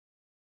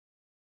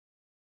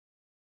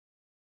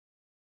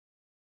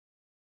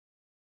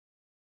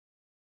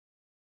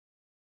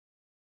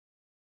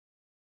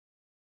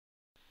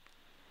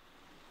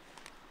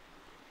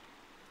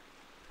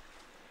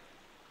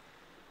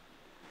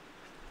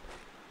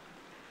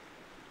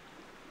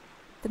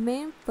The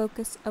main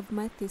focus of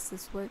my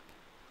thesis work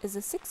is a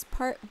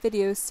 6-part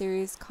video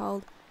series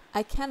called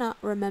I Cannot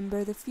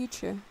Remember the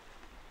Future.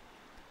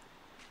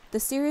 The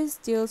series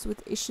deals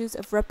with issues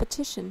of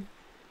repetition,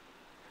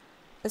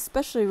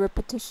 especially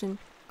repetition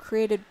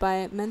created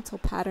by mental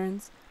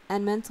patterns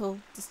and mental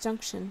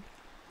disjunction.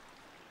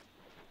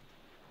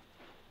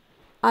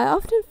 I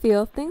often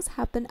feel things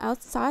happen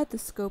outside the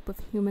scope of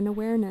human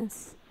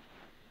awareness.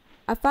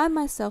 I find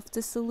myself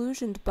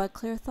disillusioned by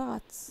clear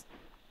thoughts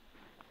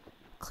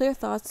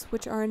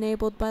which are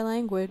enabled by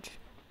language.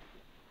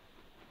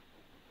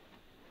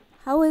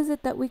 How is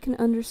it that we can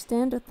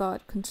understand a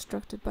thought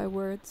constructed by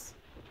words,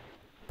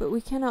 but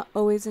we cannot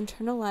always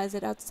internalize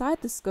it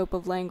outside the scope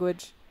of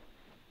language?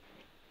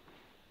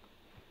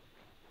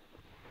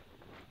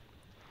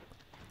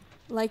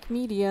 Like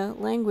media,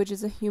 language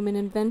is a human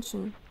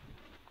invention.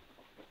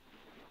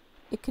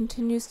 It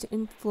continues to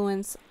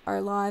influence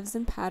our lives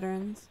and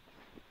patterns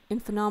in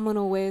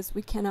phenomenal ways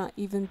we cannot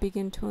even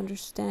begin to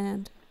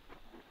understand.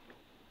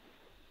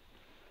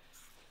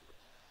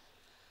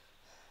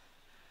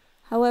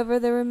 However,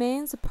 there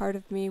remains a part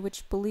of me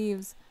which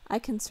believes I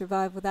can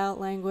survive without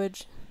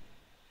language.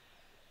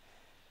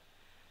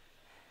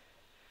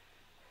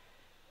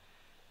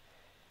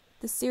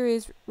 The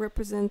series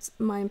represents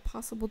my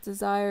impossible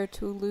desire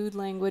to elude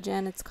language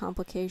and its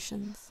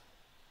complications.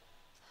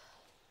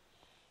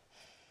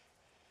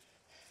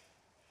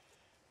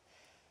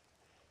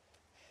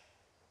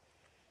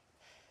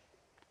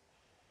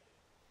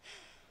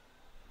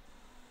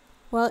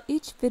 While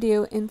each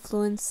video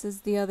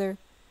influences the other,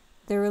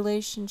 their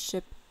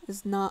relationship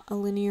is not a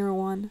linear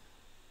one.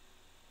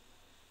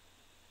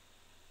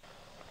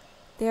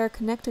 They are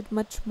connected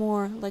much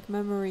more like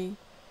memory,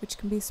 which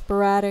can be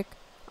sporadic,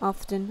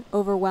 often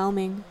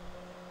overwhelming.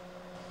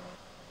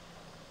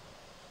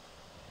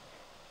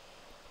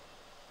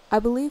 I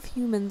believe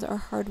humans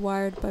are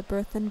hardwired by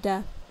birth and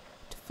death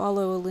to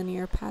follow a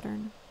linear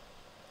pattern.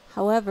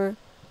 However,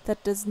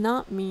 that does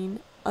not mean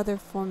other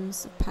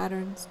forms of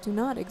patterns do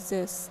not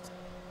exist.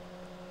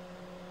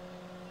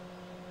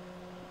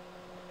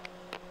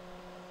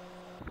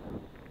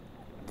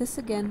 This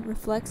again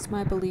reflects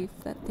my belief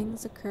that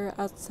things occur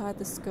outside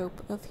the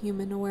scope of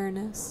human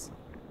awareness.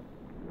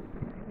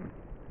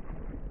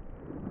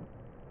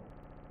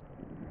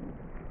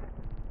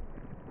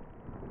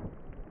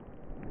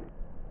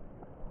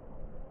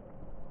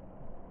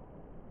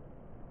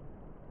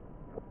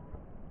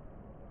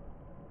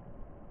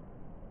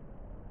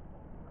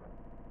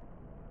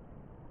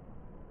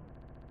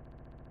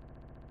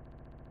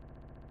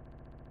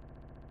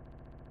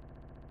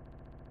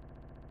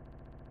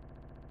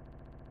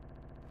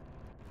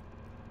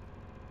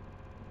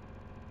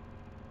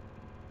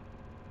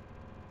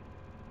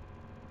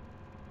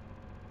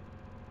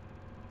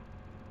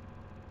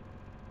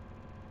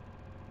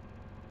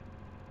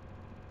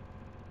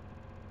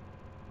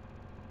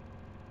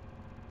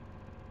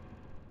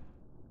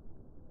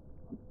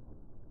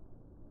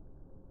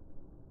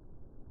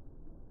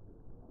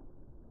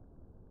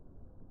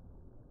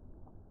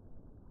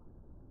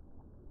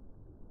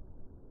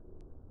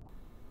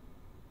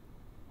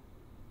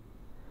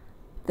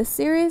 The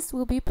series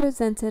will be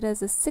presented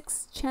as a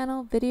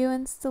 6-channel video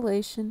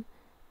installation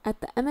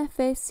at the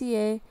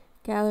MFACA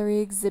Gallery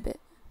exhibit.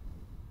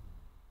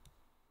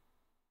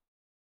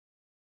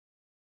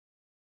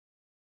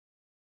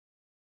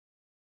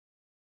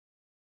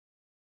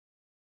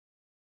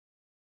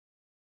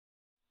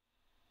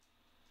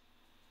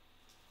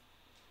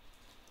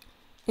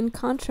 In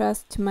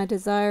contrast to my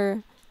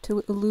desire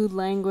to elude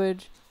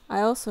language,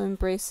 I also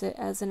embrace it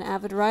as an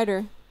avid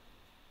writer.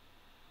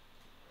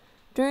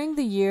 During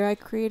the year, I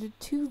created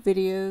 2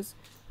 videos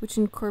which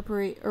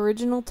incorporate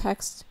original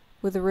text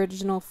with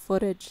original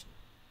footage.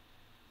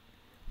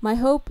 My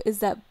hope is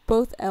that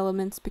both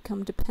elements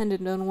become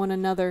dependent on one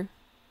another.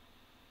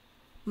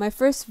 My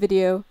first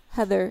video,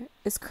 Heather,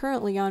 is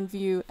currently on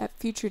view at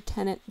Future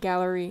Tenant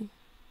Gallery.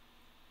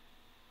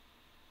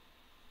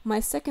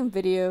 My second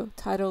video,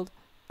 titled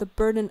The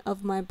Burden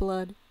of My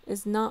Blood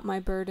is Not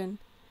My Burden,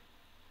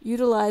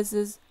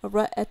 utilizes a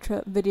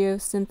Rut-Etra video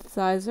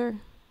synthesizer.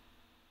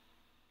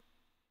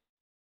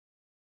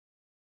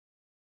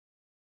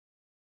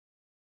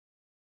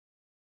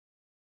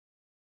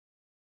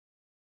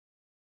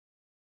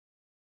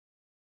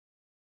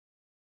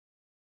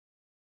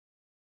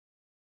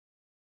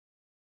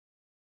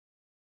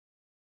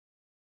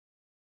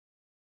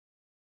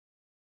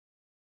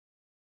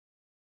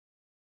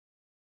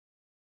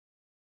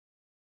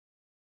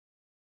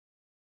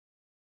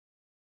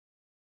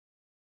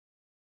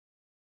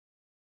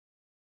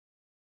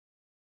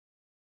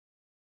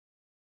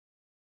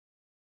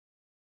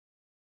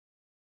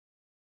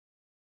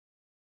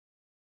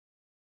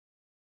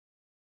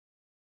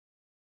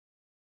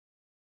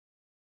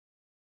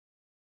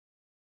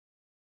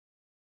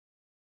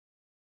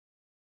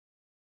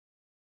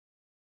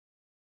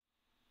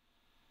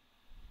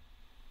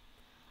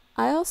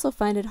 I also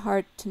find it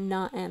hard to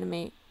not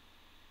animate.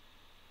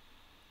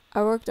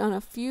 I worked on a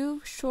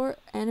few short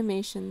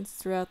animations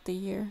throughout the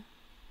year.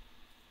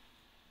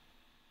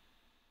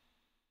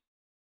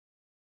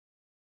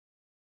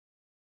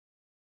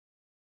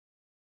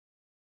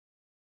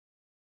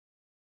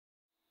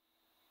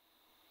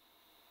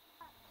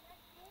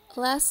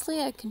 Lastly,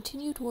 I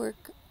continued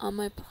work on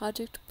my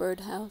project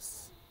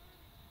Birdhouse.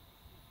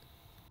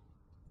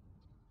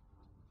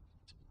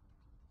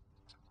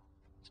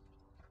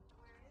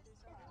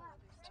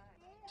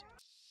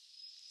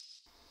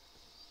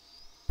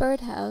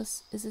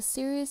 Birdhouse is a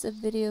series of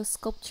video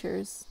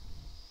sculptures.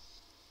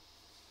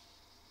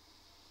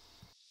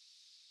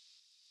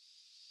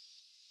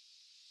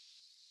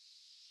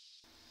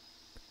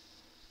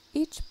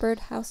 Each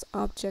birdhouse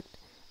object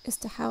is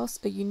to house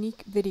a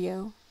unique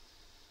video.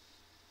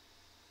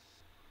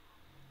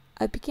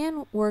 I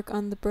began work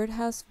on the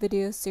Birdhouse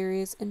video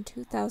series in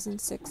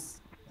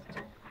 2006.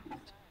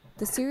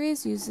 The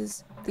series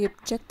uses the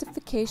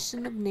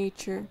objectification of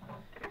nature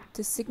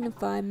to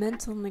signify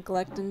mental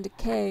neglect and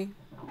decay.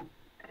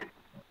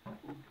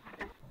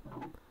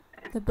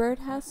 The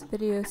Birdhouse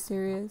video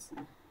series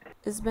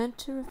is meant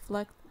to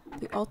reflect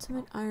the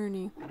ultimate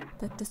irony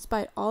that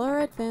despite all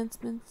our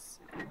advancements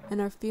and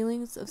our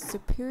feelings of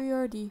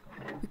superiority,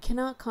 we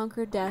cannot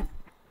conquer death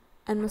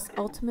and must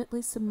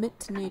ultimately submit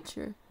to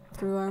nature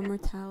through our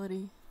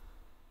mortality.